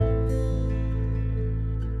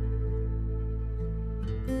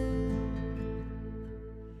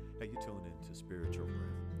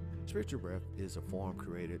Spiritual Breath is a forum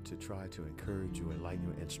created to try to encourage you, enlighten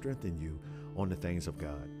you, and strengthen you on the things of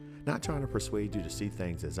God. Not trying to persuade you to see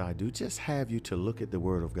things as I do, just have you to look at the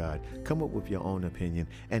Word of God, come up with your own opinion,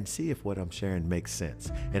 and see if what I'm sharing makes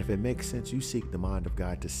sense. And if it makes sense, you seek the mind of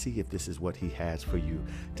God to see if this is what He has for you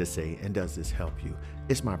to say, and does this help you?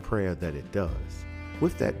 It's my prayer that it does.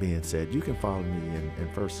 With that being said, you can follow me in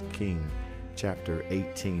 1 Kings chapter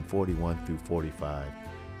 18, 41 through 45.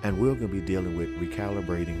 And we're going to be dealing with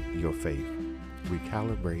recalibrating your faith.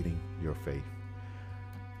 Recalibrating your faith.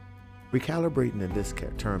 Recalibrating in this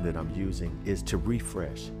term that I'm using is to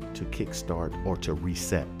refresh, to kickstart, or to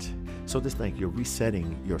reset. So just think you're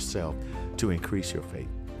resetting yourself to increase your faith.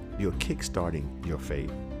 You're kickstarting your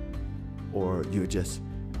faith. Or you're just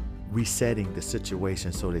resetting the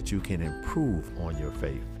situation so that you can improve on your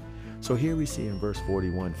faith. So here we see in verse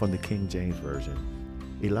 41 from the King James Version,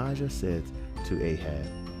 Elijah said to Ahab,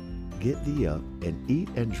 "Get thee up and eat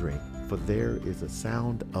and drink, for there is a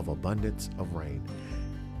sound of abundance of rain."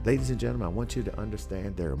 Ladies and gentlemen, I want you to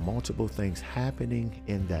understand there are multiple things happening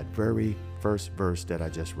in that very first verse that I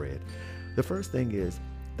just read. The first thing is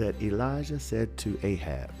that Elijah said to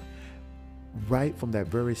Ahab, right from that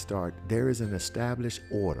very start, there is an established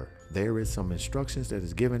order. There is some instructions that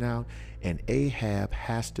is given out, and Ahab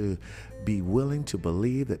has to be willing to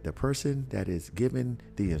believe that the person that is given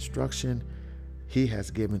the instruction, he has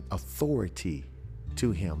given authority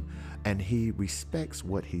to him, and he respects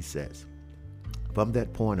what he says. From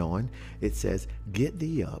that point on, it says, "Get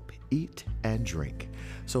thee up, eat and drink."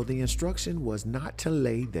 So the instruction was not to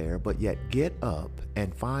lay there, but yet get up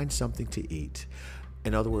and find something to eat.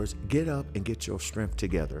 In other words, get up and get your strength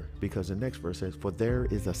together, because the next verse says, "For there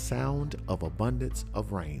is a sound of abundance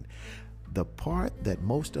of rain." The part that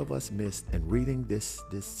most of us missed in reading this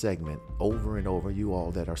segment over and over, you all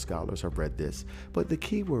that are scholars have read this, but the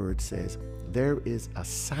key word says, there is a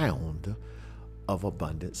sound of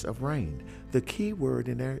abundance of rain. The key word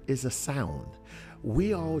in there is a sound.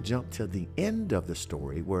 We all jump to the end of the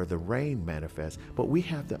story where the rain manifests, but we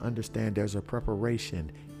have to understand there's a preparation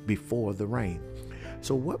before the rain.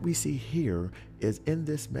 So what we see here is in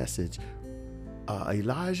this message,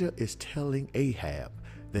 Elijah is telling Ahab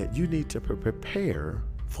that you need to prepare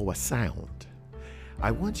for a sound.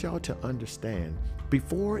 I want y'all to understand,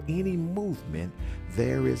 before any movement,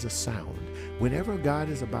 there is a sound. Whenever God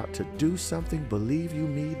is about to do something, believe you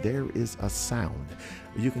me, there is a sound.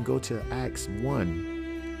 You can go to Acts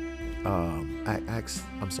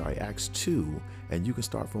 2, and you can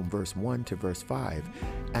start from verse 1 to verse 5.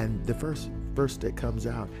 And the first verse that comes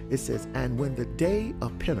out, it says, "And when the day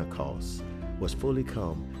of Pentecost was fully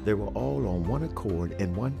come, they were all on one accord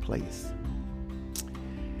in one place."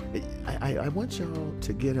 I want y'all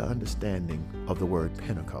to get an understanding of the word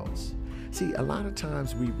Pentecost. See, a lot of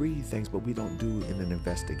times we read things, but we don't do in an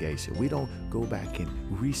investigation. We don't go back and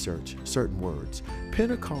research certain words.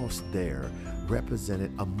 Pentecost there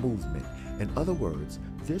represented a movement. In other words,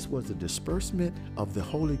 this was a disbursement of the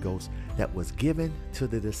Holy Ghost that was given to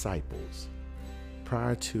the disciples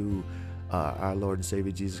prior to our Lord and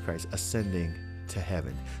Savior Jesus Christ ascending to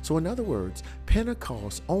heaven. So in other words,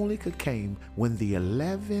 Pentecost only could came when the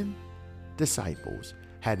 11 disciples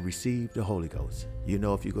had received the Holy Ghost. You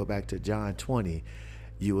know, if you go back to John 20,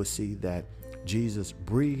 you will see that Jesus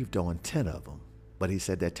breathed on 10 of them, but he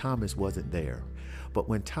said that Thomas wasn't there. But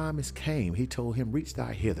when Thomas came, he told him, "Reach thou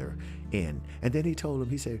hither in." And then he told him,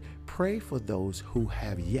 he said, "Pray for those who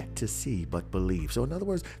have yet to see but believe." So in other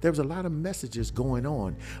words, there was a lot of messages going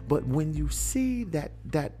on, but when you see that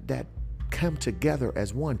come together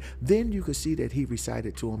as one, then you could see that he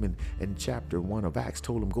recited to him in chapter 1 of Acts,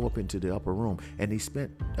 told him go up into the upper room, and he spent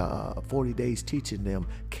 40 days teaching them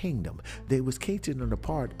kingdom. They was teaching them the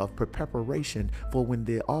part of preparation for when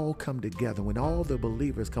they all come together, when all the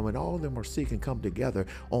believers come and all of them are seeking come together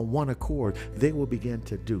on one accord, they will begin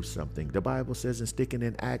to do something. The Bible says, and sticking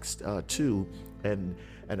in Acts 2, and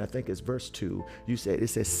I think it's verse 2, it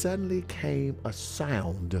says, "Suddenly came a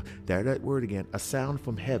sound," there that word again, a sound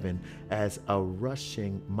from heaven as a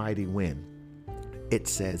rushing mighty wind. It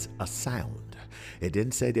says a sound. It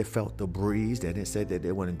didn't say they felt the breeze. They didn't say that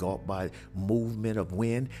they were engulfed by movement of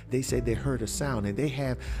wind. They said they heard a sound, and they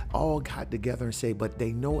have all got together and say, but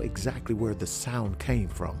they know exactly where the sound came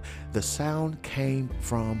from. The sound came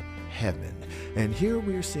from heaven. And here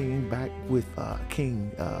we're seeing back with 1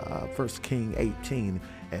 King 18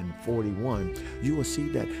 and 41, you will see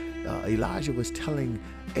that Elijah was telling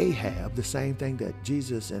Ahab the same thing that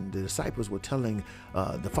Jesus and the disciples were telling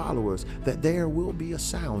the followers, that there will be a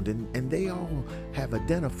sound, and they all have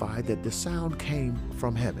identified that the sound came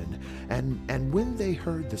from heaven. And when they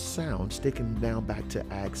heard the sound, sticking down back to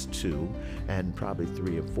Acts 2 and probably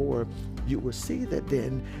 3 and 4, you will see that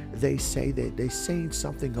then they say that they seen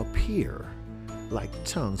something appear like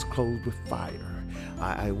tongues clothed with fire.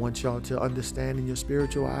 I want y'all to understand in your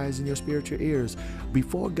spiritual eyes and your spiritual ears,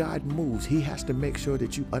 before God moves, he has to make sure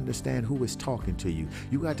that you understand who is talking to you.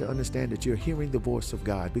 You got to understand that you're hearing the voice of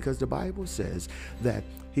God, because the Bible says that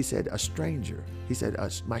he said, a stranger, he said,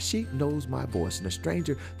 my sheep knows my voice, and a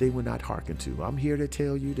stranger they will not hearken to. I'm here to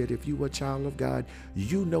tell you that if you are a child of God,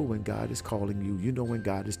 you know when God is calling you, you know when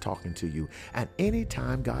God is talking to you. And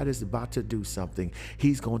anytime God is about to do something,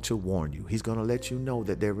 he's going to warn you. He's going to let you know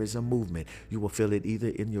that there is a movement. You will feel it either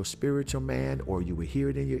in your spiritual man, or you will hear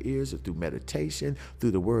it in your ears, or through meditation,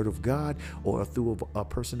 through the word of God, or through a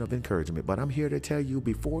person of encouragement. But I'm here to tell you,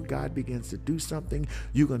 before God begins to do something,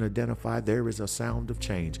 you're going to identify there is a sound of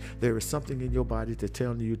change. There is something in your body to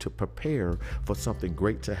tell you to prepare for something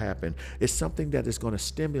great to happen. It's something that is going to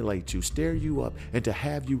stimulate you, stir you up, and to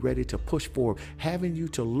have you ready to push forward, having you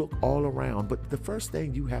to look all around. But the first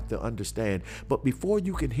thing you have to understand, but before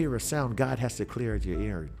you can hear a sound, God has to clear your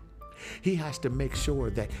ear. He has to make sure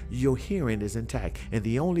that your hearing is intact. And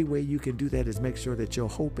the only way you can do that is make sure that your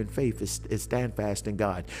hope and faith is stand fast in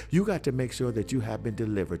God. You got to make sure that you have been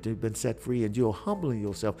delivered, you've been set free, and you're humbling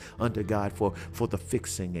yourself under God for the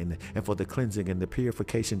fixing and for the cleansing and the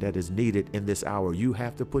purification that is needed in this hour. You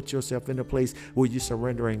have to put yourself in a place where you're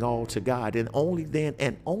surrendering all to God. And only then,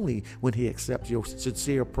 and only when he accepts your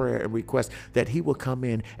sincere prayer and request, that he will come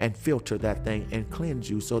in and filter that thing and cleanse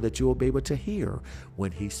you, so that you will be able to hear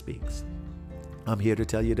when he speaks. I'm here to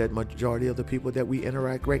tell you that majority of the people that we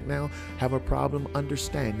interact right now have a problem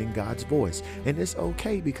understanding God's voice. And it's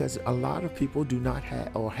okay, because a lot of people do not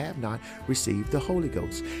have or have not received the Holy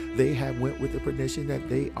Ghost. They have went with the prediction that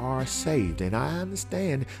they are saved. And I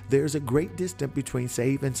understand there's a great distance between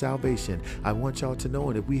save and salvation. I want y'all to know,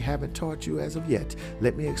 and if we haven't taught you as of yet,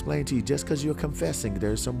 let me explain to you, just because you're confessing,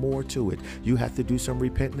 there's some more to it. You have to do some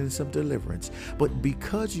repentance and some deliverance. But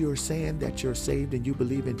because you're saying that you're saved and you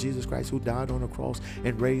believe in Jesus Christ, who died on a cross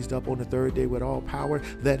and raised up on the third day with all power,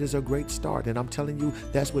 that is a great start. And I'm telling you,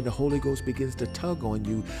 that's when the Holy Ghost begins to tug on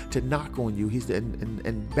you, to knock on you. He's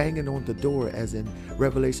and banging on the door, as in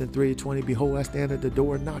Revelation 3:20, behold, I stand at the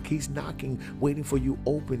door and knock. He's knocking, waiting for you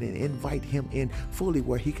open, and invite him in fully,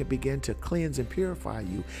 where he can begin to cleanse and purify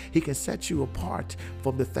you. He can set you apart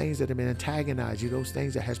from the things that have been antagonizing you, those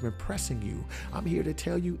things that has been pressing you. I'm here to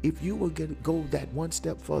tell you, if you will go that one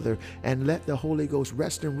step further and let the Holy Ghost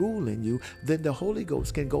rest and rule in you, then the Holy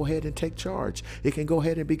Ghost can go ahead and take charge. It can go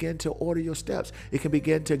ahead and begin to order your steps. It can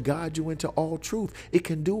begin to guide you into all truth. It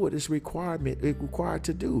can do what it's required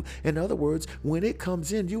to do. In other words, when it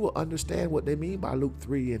comes in, you will understand what they mean by Luke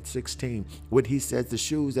 3:16, when he says, the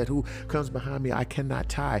shoes that who comes behind me I cannot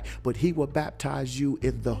tie, but he will baptize you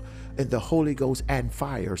in the Holy Ghost and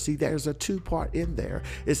fire. See, there's a two-part in there.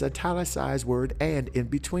 It's a italicized word and in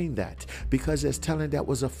between that, because it's telling that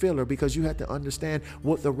was a filler, because you have to understand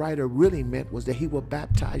what the writer really meant was that he will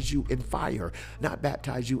baptize you in fire, not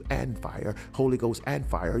baptize you and fire, Holy Ghost and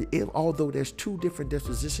fire. Although there's two different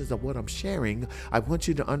dispositions of what I'm sharing, I want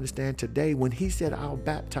you to understand today, when he said I'll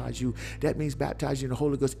baptize you, that means baptize you in the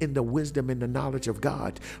Holy Ghost, in the wisdom and the knowledge of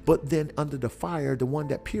God. But then under the fire, the one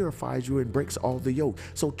that purifies you and breaks all the yoke.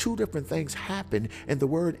 So two different things happen, and the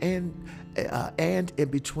word and in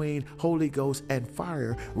between Holy Ghost and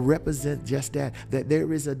fire represent just that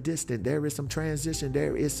there is a distance, there is some transition,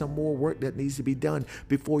 there is some more work that needs to be done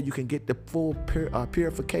before you can get the full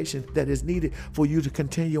purification that is needed for you to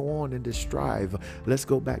continue on in this strive. Let's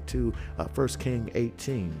go back to 1 Kings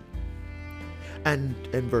 18 and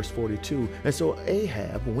in verse 42. And so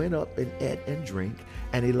Ahab went up and ate and drank,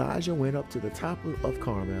 and Elijah went up to the top of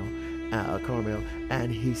Carmel,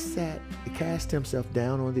 and he cast himself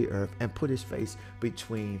down on the earth and put his face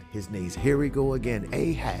between his knees. Here we go again.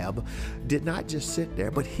 Ahab did not just sit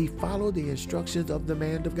there, but he followed the instructions of the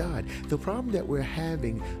man of God. The problem that we're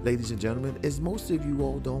having, ladies and gentlemen, is most of you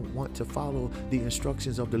all don't want to follow the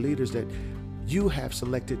instructions of the leaders that you have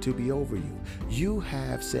selected to be over you. You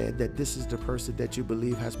have said that this is the person that you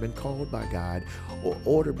believe has been called by God or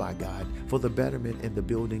ordered by God for the betterment and the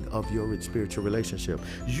building of your spiritual relationship.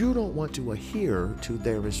 You don't want to adhere to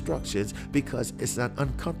their instructions because it's an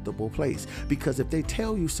uncomfortable place. Because if they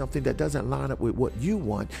tell you something that doesn't line up with what you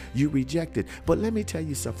want, you reject it. But let me tell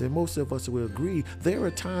you something. Most of us will agree there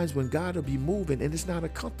are times when God will be moving and it's not a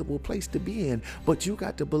comfortable place to be in, but you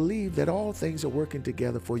got to believe that all things are working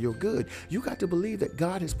together for your good. You got to believe that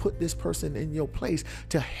God has put this person in your place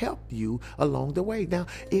to help you along the way. Now,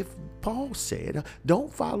 if Paul said,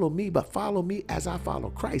 don't follow me, but follow me as I follow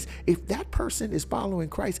Christ. If that person is following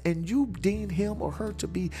Christ and you deem him or her to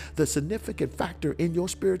be the significant factor in your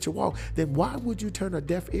spiritual walk, then why would you turn a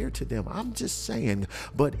deaf ear to them? I'm just saying.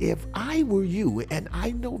 But if I were you, and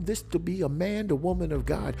I know this to be a man, the woman of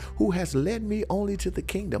God, who has led me only to the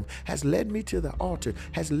kingdom, has led me to the altar,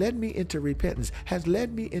 has led me into repentance, has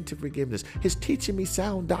led me into forgiveness, is teaching me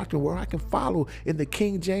sound doctrine where I can follow in the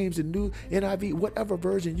King James and New NIV, whatever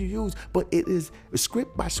version you use, but it is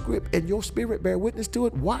script by script and your spirit bear witness to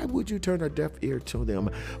it, why would you turn a deaf ear to them?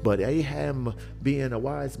 But Ahab, being a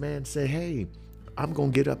wise man, said, hey, I'm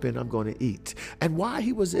going to get up and I'm going to eat. And while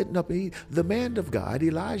he was eating up and eating, the man of God,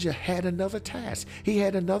 Elijah, had another task. He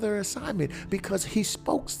had another assignment because he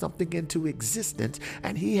spoke something into existence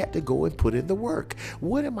and he had to go and put in the work.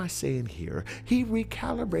 What am I saying here? He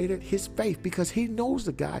recalibrated his faith because he knows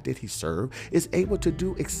the God that he served is able to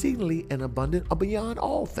do exceedingly and abundant beyond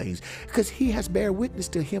all things, because he has bear witness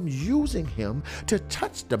to him using him to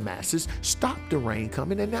touch the masses, stop the rain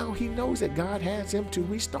coming, and now he knows that God has him to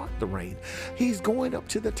restart the rain. He's going up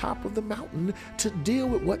to the top of the mountain to deal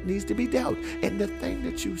with what needs to be dealt. And the thing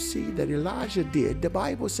that you see that Elijah did, the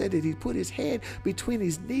Bible said that he put his head between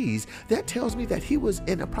his knees. That tells me that he was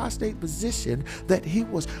in a prostrate position, that he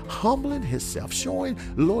was humbling himself, showing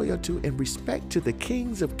loyalty and respect to the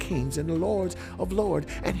kings of kings and the lords of lords.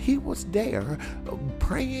 And he was there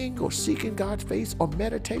praying or seeking God's face or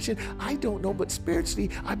meditation. I don't know, but spiritually,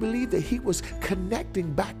 I believe that he was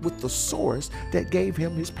connecting back with the source that gave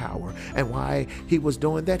him his power. And why he was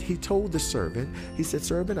doing that, he told the servant, he said,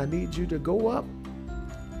 servant, I need you to go up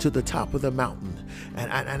to the top of the mountain,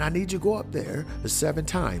 and I need you to go up there 7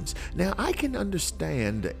 times. Now, I can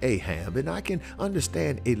understand Ahab and I can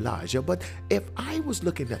understand Elijah, but if I was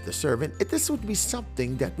looking at the servant, this would be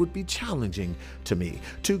something that would be challenging to me,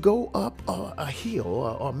 to go up a hill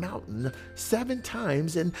or a mountain 7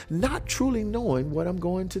 times and not truly knowing what I'm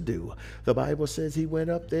going to do. The Bible says he went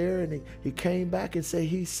up there and he came back and said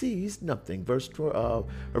he sees nothing. Verse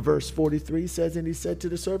 43 says, and he said to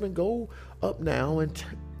the servant, go up now and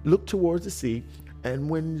look towards the sea.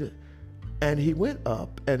 And he went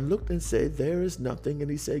up and looked and said, there is nothing. And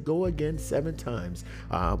he said, go again 7 times.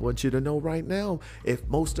 I want you to know right now, if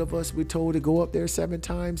most of us were told to go up there 7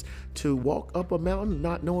 times, to walk up a mountain,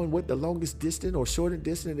 not knowing what the longest distance or shortest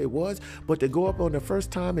distance it was, but to go up on the first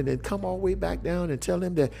time and then come all the way back down and tell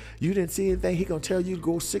him that you didn't see anything, he going to tell you to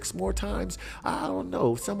go 6 more times. I don't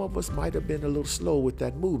know. Some of us might have been a little slow with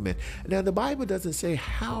that movement. Now, the Bible doesn't say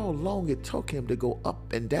how long it took him to go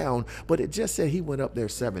up and down, but it just said he went up there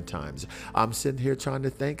 7 times. I'm sitting here trying to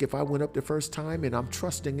think, if I went up the first time and I'm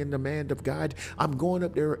trusting in the man of God, I'm going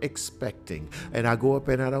up there expecting, and I go up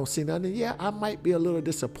and I don't see nothing. Yeah, I might be a little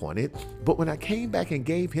disappointed, but when I came back and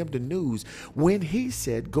gave him the news, when he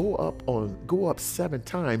said go up 7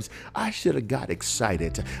 times, I should have got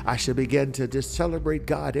excited. I should begin to just celebrate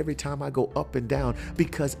God every time I go up and down,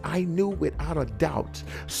 because I knew without a doubt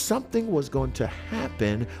something was going to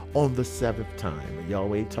happen on the 7th time.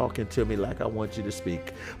 Y'all ain't talking to me like I want you to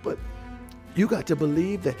speak, but you got to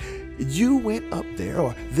believe that you went up there,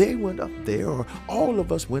 or they went up there, or all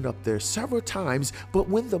of us went up there several times. But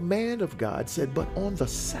when the man of God said, but on the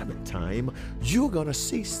 7th time, you're going to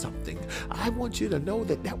see something, I want you to know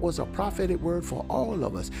that that was a prophetic word for all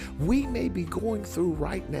of us. We may be going through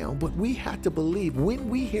right now, but we have to believe when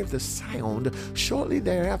we hear the sound, shortly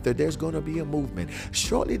thereafter, there's going to be a movement.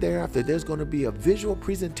 Shortly thereafter, there's going to be a visual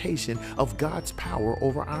presentation of God's power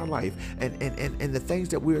over our life and the things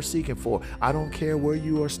that we are seeking for. I don't care where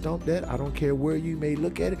you are stumped at. I don't care where you may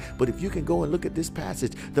look at it. But if you can go and look at this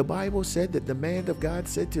passage, the Bible said that the man of God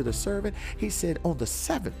said to the servant, he said, on the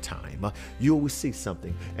 7th time, you will see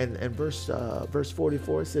something. And verse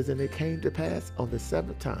 44 says, and it came to pass on the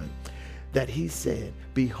 7th time that he said,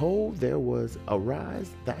 behold, there was arise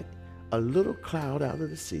like a little cloud out of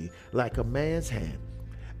the sea, like a man's hand.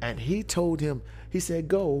 And he told him, he said,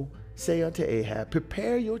 go, say unto Ahab,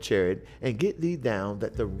 prepare your chariot and get thee down,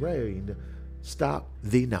 that the rain stop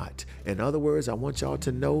thee not. In other words, I want y'all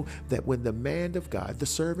to know that when the man of God, the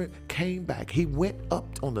servant, came back, he went up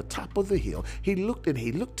on the top of the hill. He looked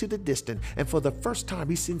to the distance, and for the first time,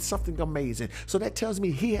 he seen something amazing. So that tells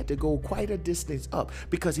me he had to go quite a distance up,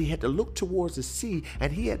 because he had to look towards the sea,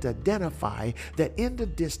 and he had to identify that in the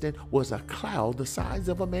distance was a cloud the size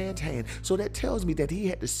of a man's hand. So that tells me that he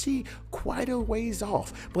had to see quite a ways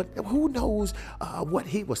off. But who knows what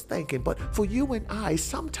he was thinking? But for you and I,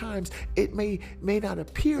 sometimes it may not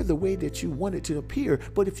appear the way that you want it to appear,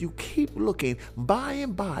 but if you keep looking, by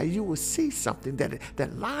and by you will see something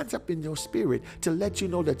that lines up in your spirit to let you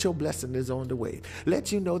know that your blessing is on the way,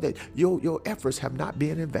 let you know that your efforts have not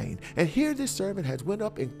been in vain. And here this servant has went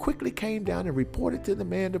up and quickly came down and reported to the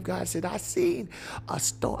man of God, said, I seen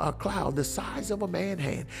a cloud the size of a man's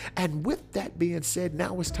hand. And with that being said,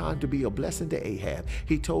 now it's time to be a blessing to Ahab.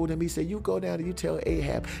 He told him, he said, you go down and you tell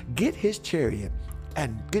Ahab, get his chariot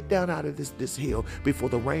and get down out of this hill before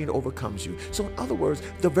the rain overcomes you. So in other words,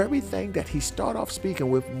 the very thing that he started off speaking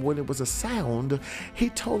with, when it was a sound, he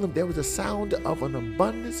told them there was a sound of an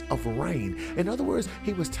abundance of rain. In other words,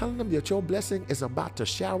 he was telling them that your blessing is about to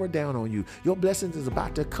shower down on you. Your blessing is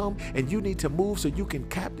about to come, and you need to move so you can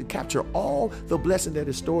capture all the blessing that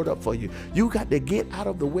is stored up for you. You got to get out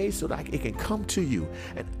of the way so that it can come to you.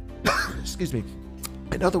 And excuse me.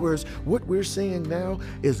 In other words, what we're seeing now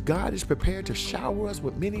is God is prepared to shower us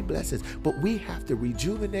with many blessings, but we have to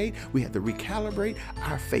rejuvenate, we have to recalibrate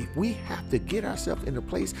our faith. We have to get ourselves in a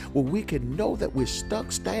place where we can know that we're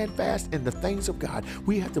stuck, stand fast in the things of God.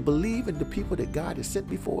 We have to believe in the people that God has sent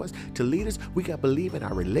before us to lead us. We got to believe in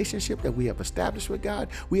our relationship that we have established with God.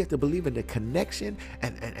 We have to believe in the connection,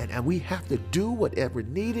 and we have to do whatever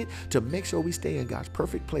needed to make sure we stay in God's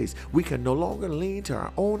perfect place. We can no longer lean to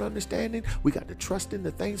our own understanding. We got to trust in the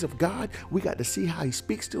things of God. We got to see how he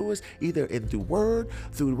speaks to us, either through word,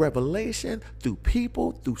 through revelation, through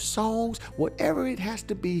people, through songs, whatever it has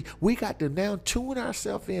to be. We got to now tune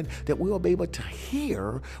ourselves in that we will be able to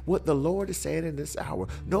hear what the Lord is saying in this hour.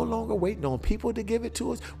 No longer waiting on people to give it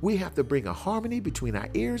to us. We have to bring a harmony between our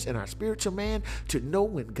ears and our spiritual man to know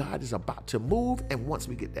when God is about to move. And once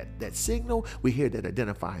we get that signal, we hear that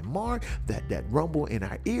identifying mark, that rumble in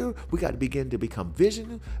our ear, we got to begin to become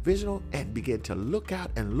visional and begin to look out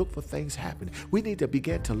and look for things happening. We need to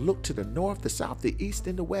begin to look to the north, the south, the east,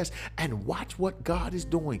 and the west and watch what God is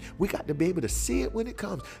doing. We got to be able to see it when it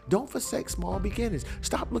comes. Don't forsake small beginnings.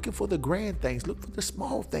 Stop looking for the grand things. Look for the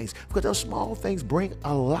small things, because those small things bring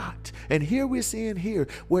a lot. And here we're seeing here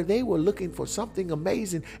where they were looking for something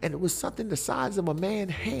amazing, and it was something the size of a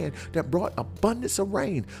man's hand that brought abundance of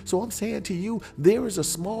rain. So I'm saying to you, there is a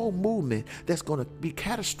small movement that's going to be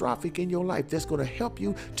catastrophic in your life, that's going to help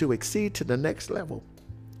you to exceed to the next level.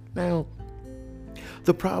 Now,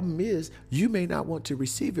 the problem is you may not want to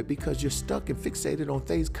receive it because you're stuck and fixated on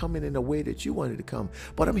things coming in the way that you wanted to come.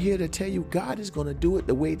 But I'm here to tell you, God is going to do it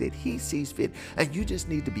the way that he sees fit. And you just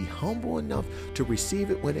need to be humble enough to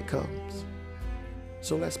receive it when it comes.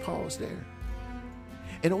 So let's pause there.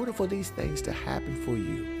 In order for these things to happen for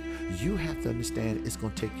you, you have to understand it's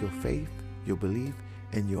going to take your faith, your belief,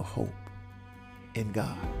 and your hope in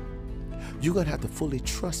God. You're going to have to fully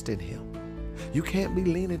trust in him. You can't be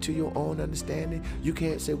leaning to your own understanding. You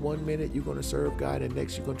can't say 1 minute you're going to serve God and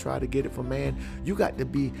next you're going to try to get it from man. You got to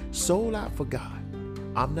be sold out for God.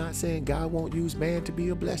 I'm not saying God won't use man to be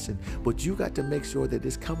a blessing, but you got to make sure that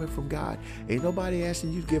it's coming from God. Ain't nobody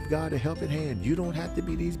asking you to give God a helping hand. You don't have to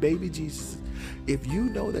be these baby Jesus. If you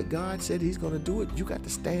know that God said he's going to do it, you got to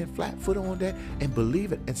stand flat foot on that and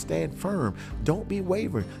believe it and stand firm. Don't be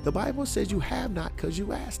wavering. The Bible says you have not because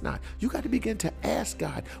you ask not. You got to begin to ask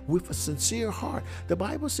God with a sincere heart. The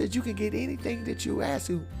Bible says you can get anything that you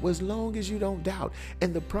ask as long as you don't doubt.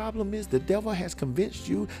 And the problem is the devil has convinced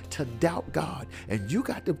you to doubt God. And you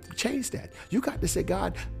got to change that. You got to say,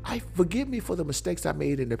 God, forgive me for the mistakes I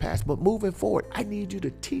made in the past, but moving forward, I need you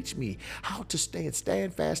to teach me how to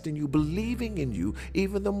stand fast in you, believing in you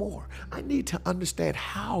even the more. I need to understand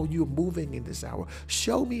how you're moving in this hour.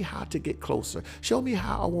 Show me how to get closer. Show me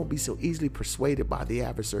how I won't be so easily persuaded by the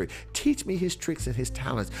adversary. Teach me his tricks and his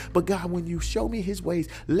talents. But God, when you show me his ways,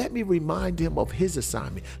 let me remind him of his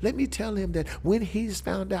assignment. Let me tell him that when he's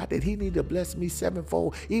found out that he need to bless me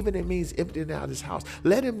sevenfold, even if it means emptying out his house,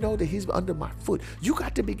 let him know that he's under my foot. You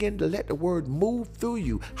got to begin to let the word move through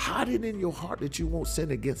you. Hide it in your heart that you won't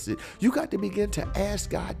sin against it. You got to begin to ask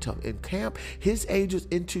God to encamp his angels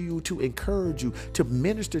into you, to encourage you, to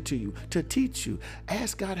minister to you, to teach you.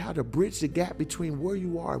 Ask God how to bridge the gap between where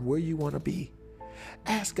you are and where you want to be.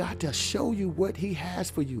 Ask God to show you what he has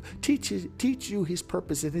for you. Teach you his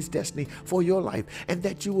purpose and his destiny for your life, and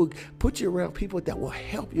that you will put you around people that will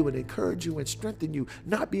help you and encourage you and strengthen you,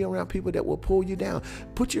 not be around people that will pull you down.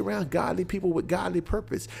 Put you around godly people with godly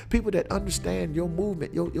purpose, people that understand your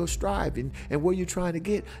movement, your strive, and where you're trying to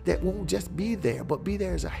get, that won't just be there, but be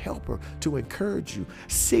there as a helper to encourage you.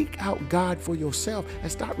 Seek out God for yourself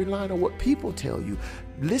and stop relying on what people tell you.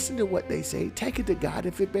 Listen to what they say. Take it to God.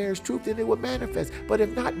 If it bears truth, then it will manifest. But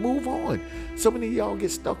if not, move on. So many of y'all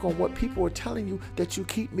get stuck on what people are telling you that you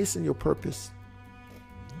keep missing your purpose.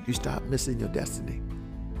 You stop missing your destiny.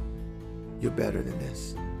 You're better than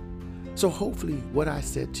this. So hopefully what I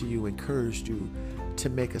said to you encouraged you to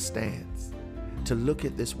make a stance, to look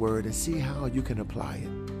at this word and see how you can apply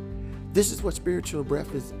it. This is what spiritual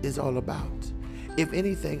breath is all about. If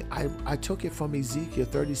anything, I took it from Ezekiel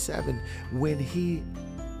 37 when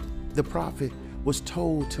the prophet was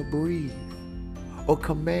told to breathe or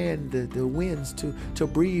command the winds to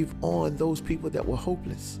breathe on those people that were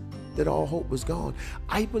hopeless, that all hope was gone.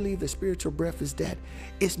 I believe the spiritual breath is that.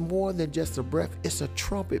 It's more than just a breath. It's a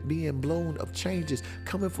trumpet being blown of changes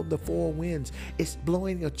coming from the four winds. It's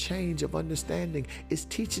blowing a change of understanding. It's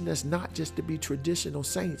teaching us not just to be traditional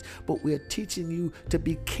saints, but we're teaching you to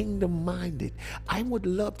be kingdom minded. I would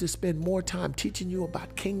love to spend more time teaching you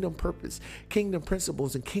about kingdom purpose, kingdom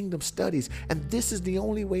principles, and kingdom studies. And this is the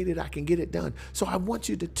only way that I can get it done. So I want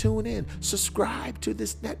you to tune in, subscribe to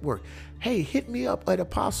this network. Hey, hit me up at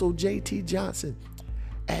Apostle JT Johnson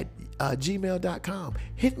at gmail.com.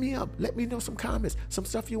 Hit me up. Let me know some comments, some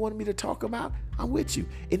stuff you want me to talk about. I'm with you.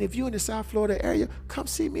 And if you're in the South Florida area, come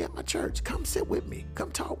see me at my church. Come sit with me.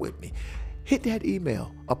 Come talk with me. Hit that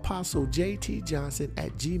email, apostlejtjohnson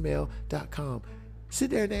at gmail.com.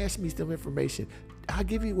 Sit there and ask me some information. I'll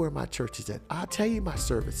give you where my church is at. I'll tell you my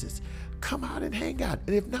services. Come out and hang out.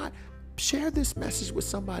 And if not, share this message with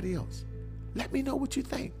somebody else. Let me know what you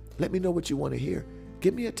think. Let me know what you want to hear.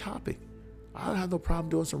 Give me a topic. I don't have no problem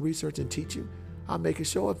doing some research and teach you. I'll make a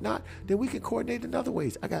show. If not, then we can coordinate in other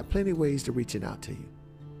ways. I got plenty of ways to reaching out to you.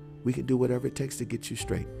 We can do whatever it takes to get you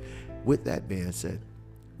straight. With that being said,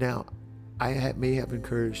 now I may have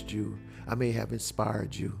encouraged you. I may have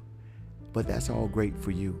inspired you, but that's all great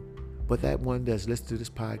for you. But that one that's listening to this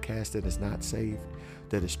podcast that is not saved,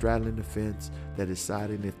 that is straddling the fence, that is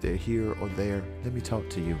deciding if they're here or there, let me talk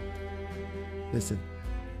to you. Listen,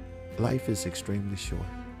 life is extremely short.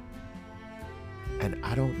 And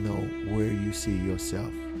I don't know where you see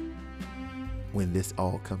yourself when this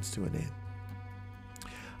all comes to an end.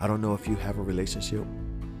 I don't know if you have a relationship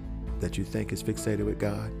that you think is fixated with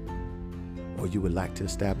God, or you would like to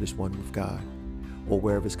establish one with God, or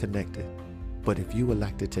wherever it's connected. But if you would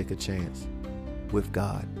like to take a chance with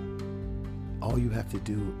God, all you have to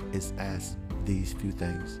do is ask these few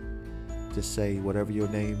things. Just say whatever your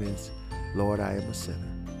name is, Lord, I am a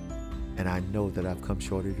sinner, and I know that I've come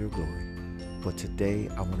short of your glory. But today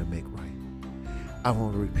I want to make right. I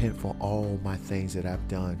want to repent for all my things that I've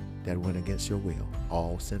done that went against your will,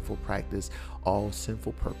 all sinful practice, all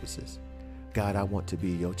sinful purposes. God, I want to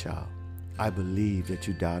be your child. I believe that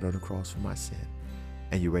you died on the cross for my sin,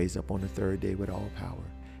 and you raised up on the third day with all power,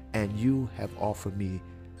 and you have offered me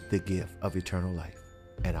the gift of eternal life,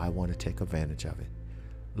 and I want to take advantage of it.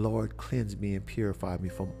 Lord, cleanse me and purify me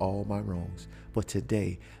from all my wrongs. But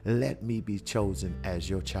today, let me be chosen as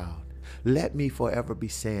your child. Let me forever be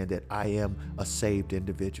saying that I am a saved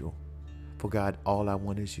individual. For God, all I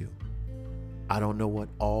want is you. I don't know what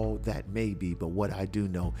all that may be, but what I do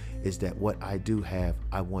know is that what I do have,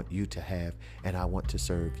 I want you to have, and I want to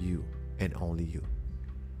serve you and only you.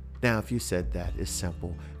 Now, if you said that, it's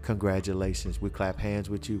simple. Congratulations. We clap hands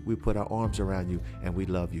with you. We put our arms around you, and we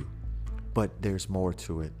love you. But there's more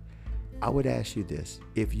to it. I would ask you this.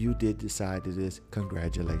 If you did decide to this,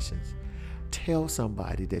 congratulations. Tell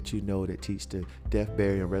somebody that you know that teach the death,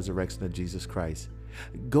 burial, and resurrection of Jesus Christ.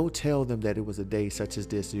 Go tell them that it was a day such as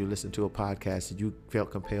this, you listened to a podcast and you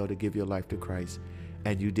felt compelled to give your life to Christ,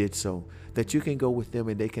 and you did so, that you can go with them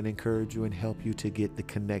and they can encourage you and help you to get the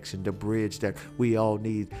connection, the bridge that we all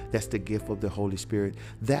need. That's the gift of the Holy Spirit.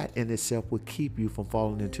 That in itself will keep you from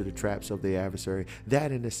falling into the traps of the adversary.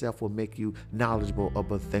 That in itself will make you knowledgeable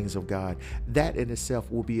about the things of God. That in itself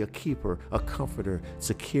will be a keeper, a comforter,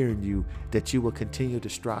 securing you, that you will continue to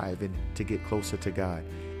strive and to get closer to God.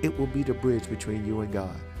 It will be the bridge between you and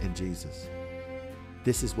God and Jesus.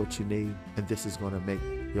 This is what you need, and this is going to make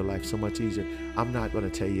your life so much easier. I'm not going to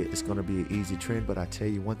tell you it's going to be an easy trend, but I tell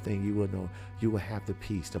you one thing you will know. You will have the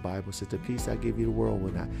peace. The Bible says, the peace I give you, the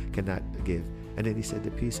world cannot give. And then he said, the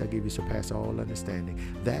peace I give you surpasses all understanding.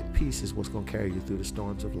 That peace is what's going to carry you through the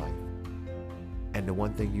storms of life. And the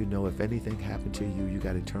one thing you know, if anything happened to you, you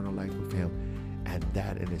got eternal life with him. And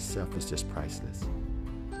that in itself is just priceless.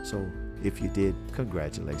 So if you did,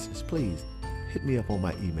 congratulations. Please hit me up on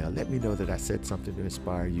my email. Let me know that I said something to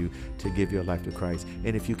inspire you to give your life to Christ.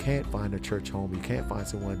 And if you can't find a church home, you can't find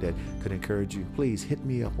someone that could encourage you, please hit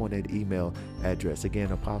me up on that email address. Again,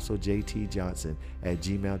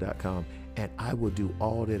 apostlejtjohnson@gmail.com. And I will do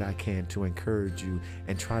all that I can to encourage you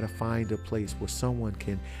and try to find a place where someone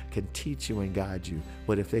can teach you and guide you.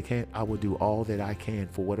 But if they can't, I will do all that I can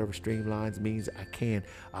for whatever Streamlines means I can.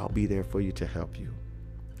 I'll be there for you to help you.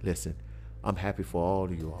 Listen, I'm happy for all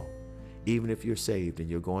of you all. Even if you're saved and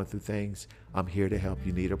you're going through things, I'm here to help.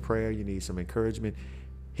 You need a prayer, you need some encouragement,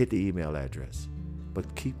 hit the email address.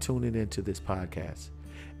 But keep tuning into this podcast.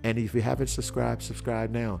 And if you haven't subscribed,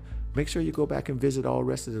 subscribe now. Make sure you go back and visit all the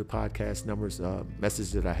rest of the podcast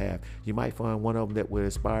messages that I have. You might find one of them that will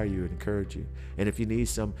inspire you and encourage you. And if you need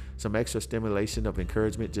some extra stimulation of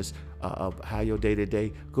encouragement, just of how your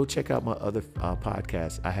day-to-day, go check out my other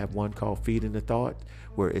podcasts. I have one called Feeding the Thought,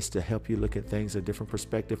 where it's to help you look at things a different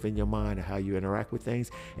perspective in your mind and how you interact with things.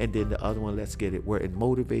 And then the other one, Let's Get It, where it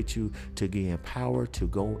motivates you to gain power to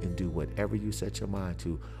go and do whatever you set your mind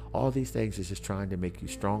to. All these things is just trying to make you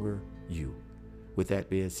stronger, you. With that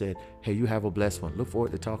being said, hey, you have a blessed one. Look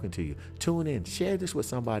forward to talking to you. Tune in. Share this with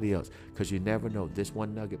somebody else, because you never know. This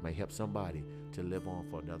one nugget may help somebody to live on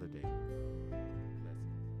for another day.